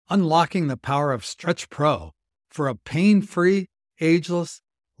unlocking the power of StretchPro for a pain-free, ageless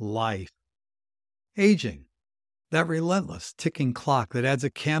life. Aging, that relentless ticking clock that adds a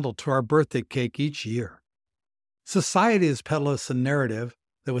candle to our birthday cake each year. Society has peddled us a narrative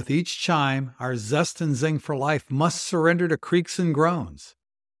that with each chime, our zest and zing for life must surrender to creaks and groans.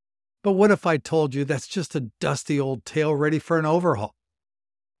 But what if I told you that's just a dusty old tale ready for an overhaul?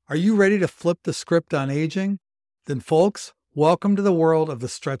 Are you ready to flip the script on aging? Then folks, welcome to the world of the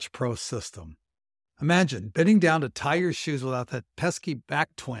StretchPro system. Imagine bending down to tie your shoes without that pesky back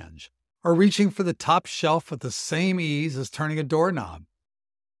twinge, or reaching for the top shelf with the same ease as turning a doorknob.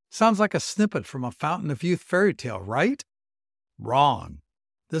 Sounds like a snippet from a Fountain of Youth fairy tale, right? Wrong.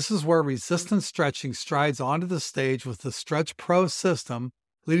 This is where resistance stretching strides onto the stage with the StretchPro system,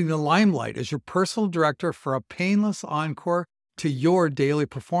 leading the limelight as your personal director for a painless encore to your daily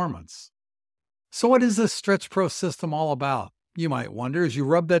performance. So what is this StretchPro system all about, you might wonder as you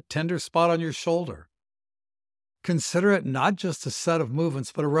rub that tender spot on your shoulder? Consider it not just a set of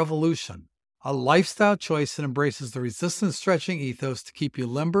movements, but a revolution, a lifestyle choice that embraces the resistance stretching ethos to keep you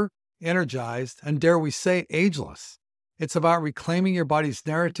limber, energized, and dare we say, ageless. It's about reclaiming your body's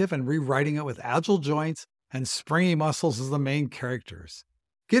narrative and rewriting it with agile joints and springy muscles as the main characters.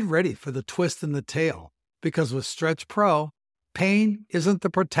 Get ready for the twist in the tale, because with StretchPro, pain isn't the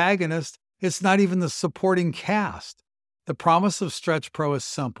protagonist, it's not even the supporting cast. The promise of StretchPro is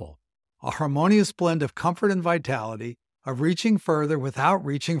simple. A harmonious blend of comfort and vitality, of reaching further without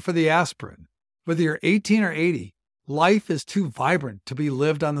reaching for the aspirin. Whether you're 18 or 80, life is too vibrant to be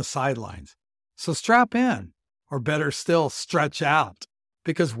lived on the sidelines. So strap in, or better still, stretch out,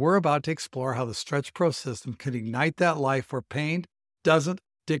 because we're about to explore how the StretchPro system can ignite that life where pain doesn't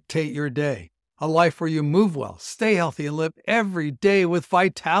dictate your day. A life where you move well, stay healthy, and live every day with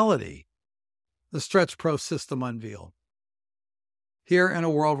vitality. The StretchPro system unveiled. Here in a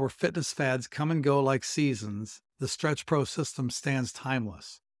world where fitness fads come and go like seasons, the StretchPro system stands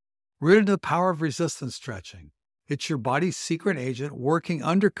timeless. Rooted in the power of resistance stretching, it's your body's secret agent working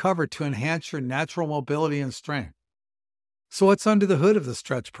undercover to enhance your natural mobility and strength. So what's under the hood of the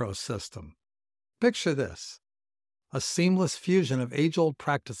StretchPro system? Picture this: a seamless fusion of age-old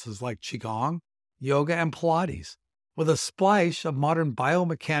practices like Qigong, yoga, and Pilates, with a splash of modern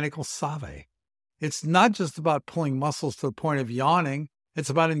biomechanical save. It's not just about pulling muscles to the point of yawning, it's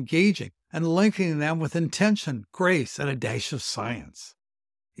about engaging and linking them with intention, grace, and a dash of science.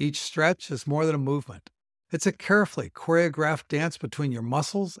 Each stretch is more than a movement. It's a carefully choreographed dance between your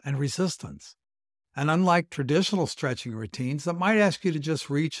muscles and resistance. And unlike traditional stretching routines that might ask you to just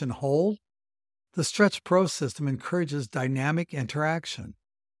reach and hold, the StretchPro system encourages dynamic interaction.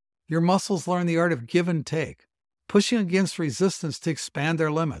 Your muscles learn the art of give and take, pushing against resistance to expand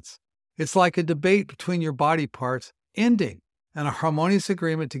their limits. It's like a debate between your body parts, ending in a harmonious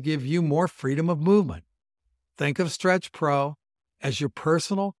agreement to give you more freedom of movement. Think of StretchPro as your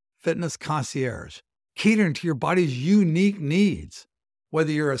personal fitness concierge, catering to your body's unique needs.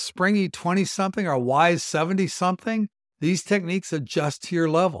 Whether you're a springy 20-something or a wise 70-something, these techniques adjust to your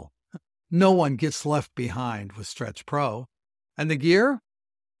level. No one gets left behind with StretchPro. And the gear?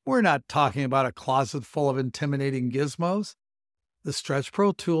 We're not talking about a closet full of intimidating gizmos. The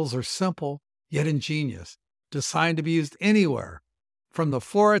StretchPro tools are simple, yet ingenious, designed to be used anywhere, from the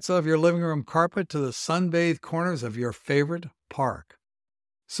florets of your living room carpet to the sun-bathed corners of your favorite park.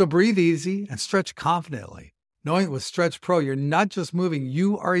 So breathe easy and stretch confidently, knowing with StretchPro you're not just moving,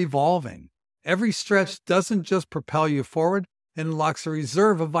 you are evolving. Every stretch doesn't just propel you forward, it unlocks a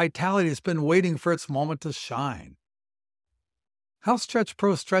reserve of vitality that's been waiting for its moment to shine. How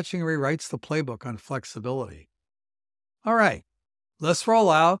StretchPro stretching rewrites the playbook on flexibility. All right. Let's roll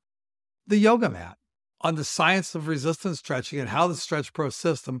out the yoga mat on the science of resistance stretching and how the StretchPro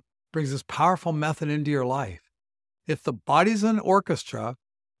system brings this powerful method into your life. If the body's an orchestra,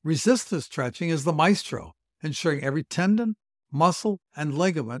 resistance stretching is the maestro, ensuring every tendon, muscle, and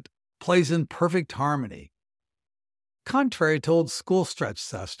ligament plays in perfect harmony. Contrary to old school stretch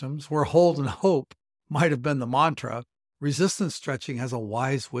systems, where hold and hope might have been the mantra, resistance stretching has a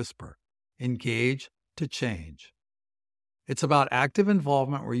wise whisper: engage to change. It's about active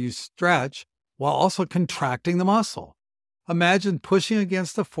involvement where you stretch while also contracting the muscle. Imagine pushing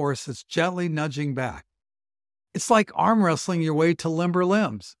against a force that's gently nudging back. It's like arm wrestling your way to limber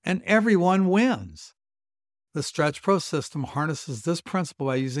limbs, and everyone wins. The StretchPro system harnesses this principle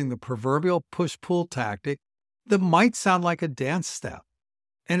by using the proverbial push-pull tactic that might sound like a dance step,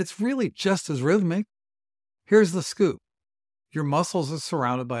 and it's really just as rhythmic. Here's the scoop. Your muscles are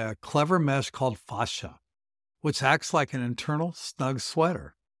surrounded by a clever mesh called fascia, which acts like an internal snug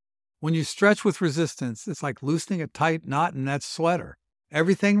sweater. When you stretch with resistance, it's like loosening a tight knot in that sweater,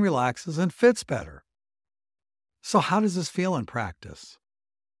 everything relaxes and fits better. So how does this feel in practice?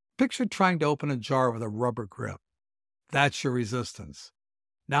 Picture trying to open a jar with a rubber grip. That's your resistance.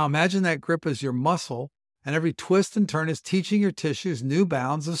 Now imagine that grip is your muscle, and every twist and turn is teaching your tissues new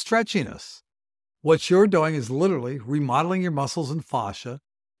bounds of stretchiness. What you're doing is literally remodeling your muscles and fascia,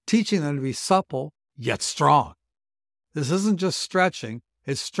 teaching them to be supple yet strong. This isn't just stretching,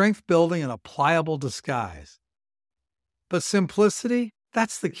 it's strength building in a pliable disguise. But simplicity,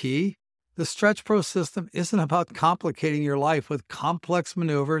 that's the key. The StretchPro system isn't about complicating your life with complex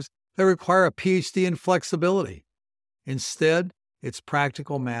maneuvers that require a PhD in flexibility. Instead, it's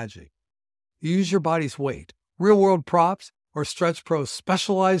practical magic. You use your body's weight, real-world props, or StretchPro's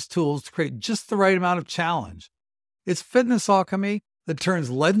specialized tools to create just the right amount of challenge. It's fitness alchemy that turns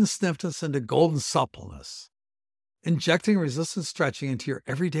leaden stiffness into golden suppleness. Injecting resistance stretching into your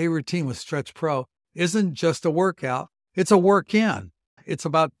everyday routine with StretchPro isn't just a workout, it's a work-in. It's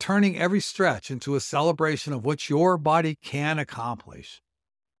about turning every stretch into a celebration of what your body can accomplish.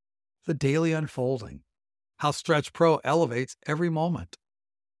 The daily unfolding. How StretchPro elevates every moment.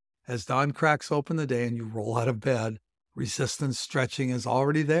 As dawn cracks open the day and you roll out of bed, resistance stretching is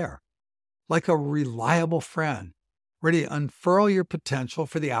already there. Like a reliable friend, ready to unfurl your potential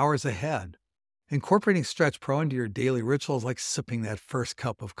for the hours ahead. Incorporating StretchPro into your daily ritual is like sipping that first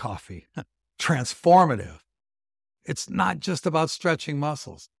cup of coffee. Transformative. It's not just about stretching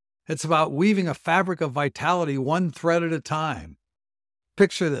muscles. It's about weaving a fabric of vitality one thread at a time.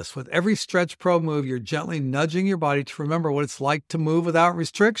 Picture this. With every StretchPro move, you're gently nudging your body to remember what it's like to move without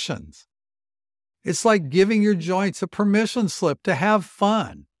restrictions. It's like giving your joints a permission slip to have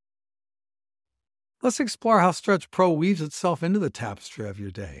fun. Let's explore how StretchPro weaves itself into the tapestry of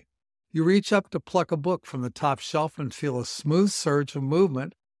your day. You reach up to pluck a book from the top shelf and feel a smooth surge of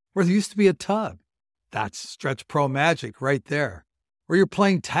movement where there used to be a tug. That's StretchPro magic right there. Or you're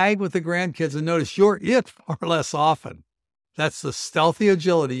playing tag with the grandkids and notice you're it far less often. That's the stealthy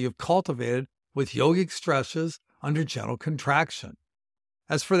agility you've cultivated with yogic stretches under gentle contraction.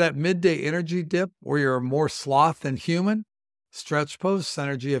 As for that midday energy dip where you're more sloth than human, StretchPro's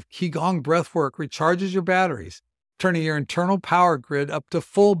synergy of Qigong breathwork recharges your batteries, turning your internal power grid up to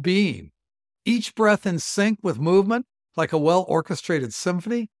full beam. Each breath in sync with movement, like a well-orchestrated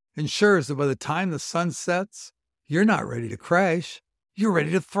symphony, ensures that by the time the sun sets, you're not ready to crash, you're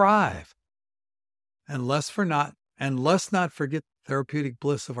ready to thrive. And let's not forget the therapeutic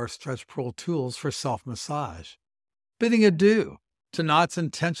bliss of our StretchPro tools for self-massage. Bidding adieu to knots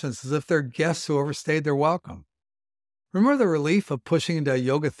and tensions as if they're guests who overstayed their welcome. Remember the relief of pushing into a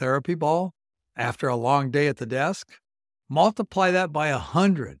yoga therapy ball after a long day at the desk? Multiply that by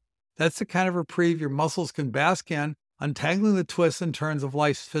 100. That's the kind of reprieve your muscles can bask in, untangling the twists and turns of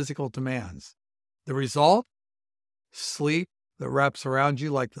life's physical demands. The result? Sleep that wraps around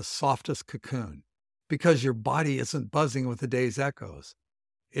you like the softest cocoon, because your body isn't buzzing with the day's echoes.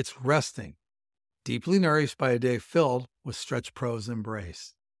 It's resting, deeply nourished by a day filled with StretchPro's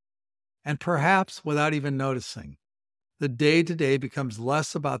embrace. And perhaps without even noticing, the day-to-day becomes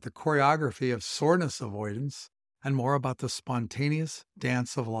less about the choreography of soreness avoidance and more about the spontaneous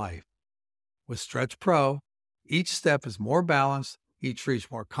dance of life. With StretchPro, each step is more balanced, each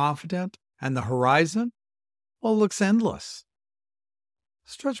reach more confident, and the horizon, well, looks endless.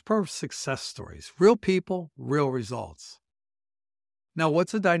 StretchPro success stories, real people, real results. Now,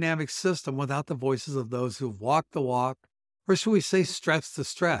 what's a dynamic system without the voices of those who've walked the walk, or should we say stretched the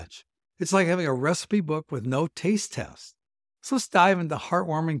stretch? It's like having a recipe book with no taste test. So let's dive into the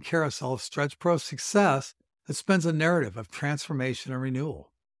heartwarming carousel of StretchPro success that spins a narrative of transformation and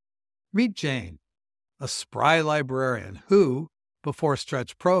renewal. Meet Jane, a spry librarian who, before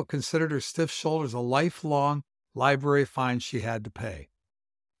StretchPro, considered her stiff shoulders a lifelong library fine she had to pay.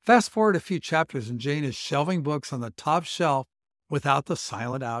 Fast forward a few chapters and Jane is shelving books on the top shelf without the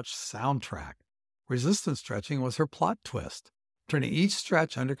silent ouch soundtrack. Resistance stretching was her plot twist, turning each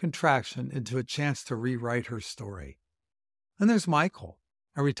stretch under contraction into a chance to rewrite her story. Then there's Michael,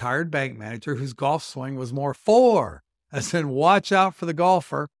 a retired bank manager whose golf swing was more four, as in watch out for the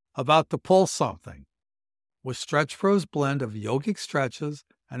golfer about to pull something. With StretchPro's blend of yogic stretches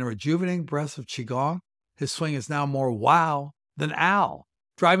and a rejuvenating breath of Qigong, his swing is now more wow than ow,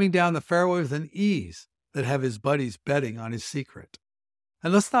 driving down the fairway with an ease that have his buddies betting on his secret.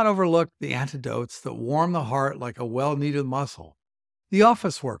 And let's not overlook the antidotes that warm the heart like a well-needed muscle. The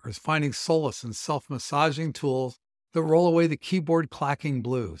office workers finding solace in self-massaging tools that roll away the keyboard-clacking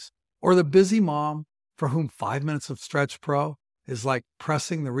blues, or the busy mom for whom 5 minutes of StretchPro is like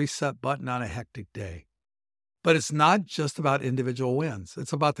pressing the reset button on a hectic day. But it's not just about individual wins.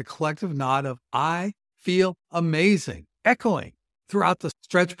 It's about the collective nod of I feel amazing, echoing throughout the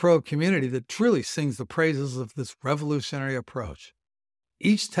StretchPro community that truly sings the praises of this revolutionary approach.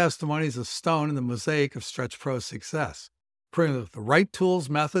 Each testimony is a stone in the mosaic of StretchPro's success, proving that with the right tools,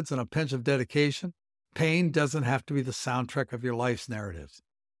 methods, and a pinch of dedication, pain doesn't have to be the soundtrack of your life's narratives.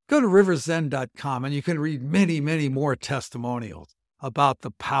 Go to riverzen.com and you can read many, many more testimonials about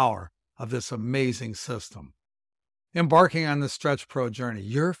the power of this amazing system. Embarking on the StretchPro journey,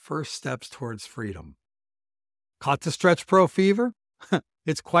 your first steps towards freedom. Caught the StretchPro fever?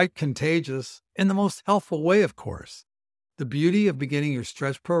 It's quite contagious in the most helpful way, of course. The beauty of beginning your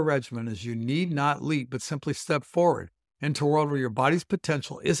StretchPro regimen is you need not leap, but simply step forward into a world where your body's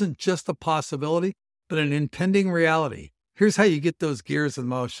potential isn't just a possibility, but an impending reality. Here's how you get those gears in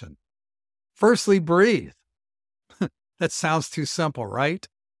motion. Firstly, breathe. That sounds too simple, right?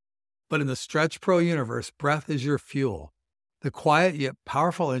 But in the StretchPro universe, breath is your fuel, the quiet yet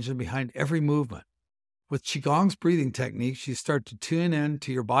powerful engine behind every movement. With Qigong's breathing techniques, you start to tune in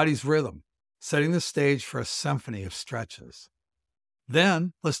to your body's rhythm, setting the stage for a symphony of stretches.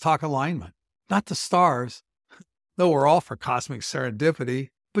 Then, let's talk alignment. Not the stars, though we're all for cosmic serendipity,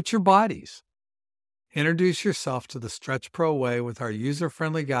 but your bodies. Introduce yourself to the StretchPro way with our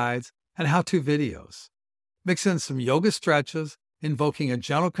user-friendly guides and how-to videos. Mix in some yoga stretches, invoking a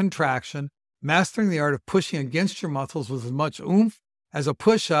gentle contraction, mastering the art of pushing against your muscles with as much oomph as a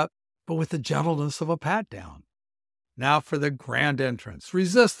push-up, but with the gentleness of a pat-down. Now for the grand entrance,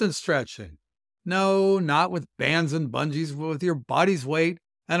 resistance stretching. No, not with bands and bungees, but with your body's weight,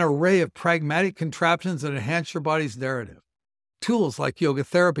 an array of pragmatic contraptions that enhance your body's narrative. Tools like yoga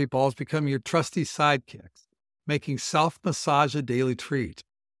therapy balls become your trusty sidekicks, making self-massage a daily treat.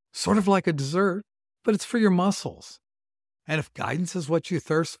 Sort of like a dessert, but it's for your muscles. And if guidance is what you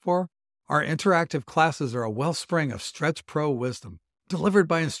thirst for, our interactive classes are a wellspring of StretchPro wisdom, delivered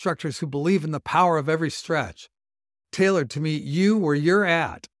by instructors who believe in the power of every stretch. Tailored to meet you where you're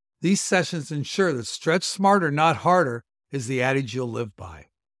at, these sessions ensure that stretch smarter, not harder, is the adage you'll live by.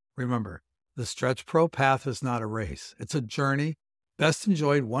 Remember, the StretchPro path is not a race. It's a journey, best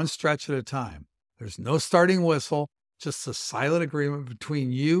enjoyed one stretch at a time. There's no starting whistle, just a silent agreement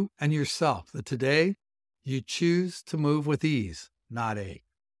between you and yourself that today you choose to move with ease, not ache.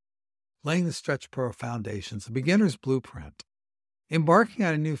 Laying the StretchPro foundations, a beginner's blueprint. Embarking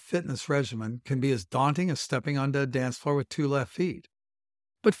on a new fitness regimen can be as daunting as stepping onto a dance floor with two left feet.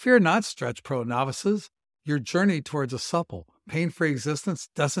 But fear not, StretchPro novices. Your journey towards a supple, pain-free existence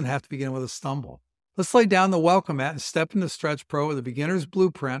doesn't have to begin with a stumble. Let's lay down the welcome mat and step into StretchPro with a beginner's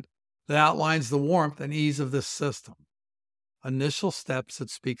blueprint that outlines the warmth and ease of this system. Initial steps that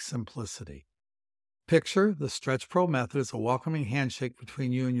speak simplicity. Picture the StretchPro method as a welcoming handshake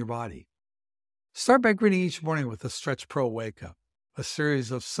between you and your body. Start by greeting each morning with a StretchPro wake-up, a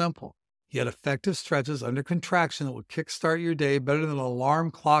series of simple yet effective stretches under contraction that will kickstart your day better than an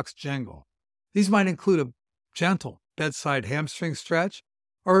alarm clock's jingle. These might include a gentle bedside hamstring stretch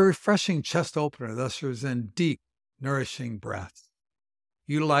or a refreshing chest opener that ushers in deep, nourishing breaths.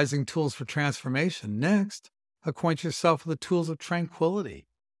 Utilizing tools for transformation. Next, acquaint yourself with the tools of tranquility.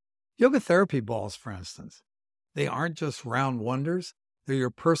 Yoga therapy balls, for instance. They aren't just round wonders, they're your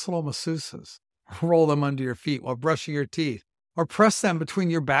personal masseuses. Roll them under your feet while brushing your teeth, or press them between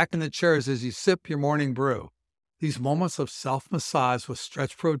your back and the chairs as you sip your morning brew. These moments of self-massage with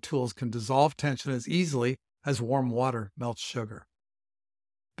StretchPro tools can dissolve tension as easily as warm water melts sugar.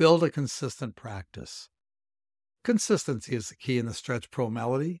 Build a consistent practice. Consistency is the key in the StretchPro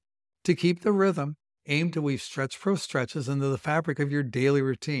melody. To keep the rhythm, aim to weave StretchPro stretches into the fabric of your daily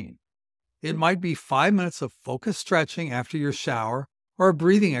routine. It might be 5 minutes of focused stretching after your shower or a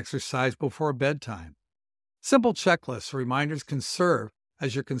breathing exercise before bedtime. Simple checklists or reminders can serve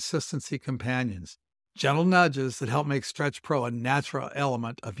as your consistency companions, gentle nudges that help make StretchPro a natural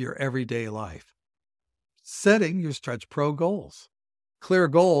element of your everyday life. Setting your StretchPro goals. Clear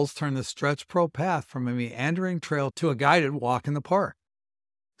goals turn the StretchPro path from a meandering trail to a guided walk in the park.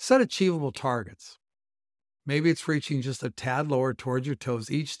 Set achievable targets. Maybe it's reaching just a tad lower towards your toes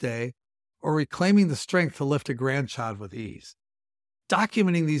each day, or reclaiming the strength to lift a grandchild with ease.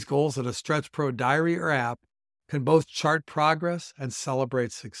 Documenting these goals in a StretchPro diary or app can both chart progress and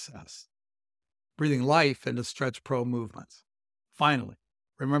celebrate success. Breathing life into StretchPro movements. Finally,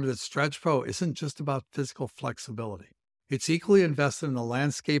 remember that StretchPro isn't just about physical flexibility. It's equally invested in the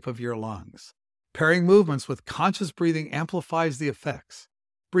landscape of your lungs. Pairing movements with conscious breathing amplifies the effects.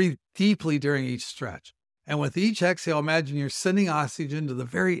 Breathe deeply during each stretch, and with each exhale, imagine you're sending oxygen to the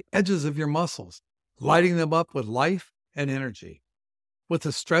very edges of your muscles, lighting them up with life and energy. With the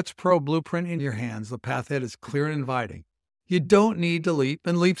StretchPro blueprint in your hands, the path ahead is clear and inviting. You don't need to leap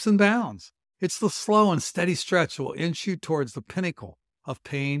in leaps and bounds. It's the slow and steady stretch that will inch you towards the pinnacle of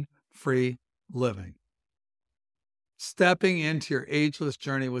pain-free living. Stepping into your ageless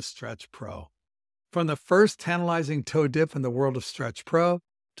journey with StretchPro. From the first tantalizing toe dip in the world of StretchPro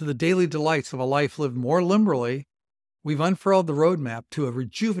to the daily delights of a life lived more liberally, we've unfurled the roadmap to a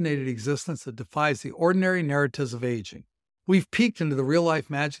rejuvenated existence that defies the ordinary narratives of aging. We've peeked into the real-life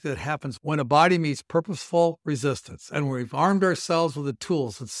magic that happens when a body meets purposeful resistance, and we've armed ourselves with the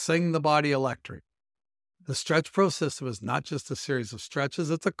tools that sing the body electric. The StretchPro system is not just a series of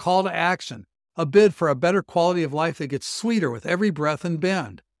stretches, it's a call to action, a bid for a better quality of life that gets sweeter with every breath and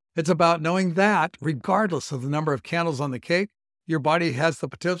bend. It's about knowing that, regardless of the number of candles on the cake, your body has the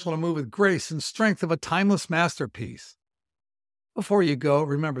potential to move with grace and strength of a timeless masterpiece. Before you go,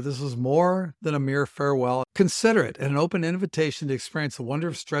 remember this is more than a mere farewell. Consider it an open invitation to experience the wonder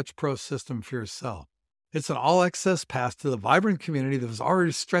of StretchPro system for yourself. It's an all-access pass to the vibrant community that is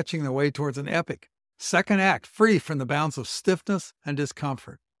already stretching their way towards an epic second act free from the bounds of stiffness and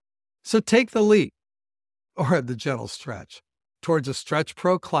discomfort. So take the leap, or the gentle stretch, towards a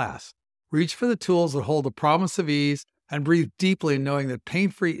StretchPro class. Reach for the tools that hold the promise of ease and breathe deeply knowing that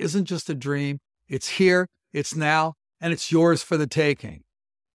pain-free isn't just a dream. It's here, it's now, and it's yours for the taking.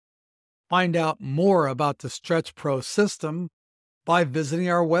 Find out more about the StretchPro system by visiting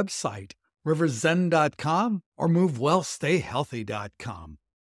our website, riverzen.com or movewellstayhealthy.com.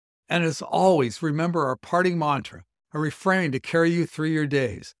 And as always, remember our parting mantra, a refrain to carry you through your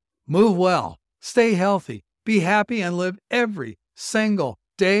days. Move well, stay healthy, be happy, and live every single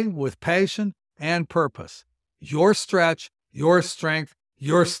day with passion and purpose. Your stretch, your strength,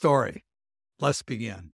 your story. Let's begin.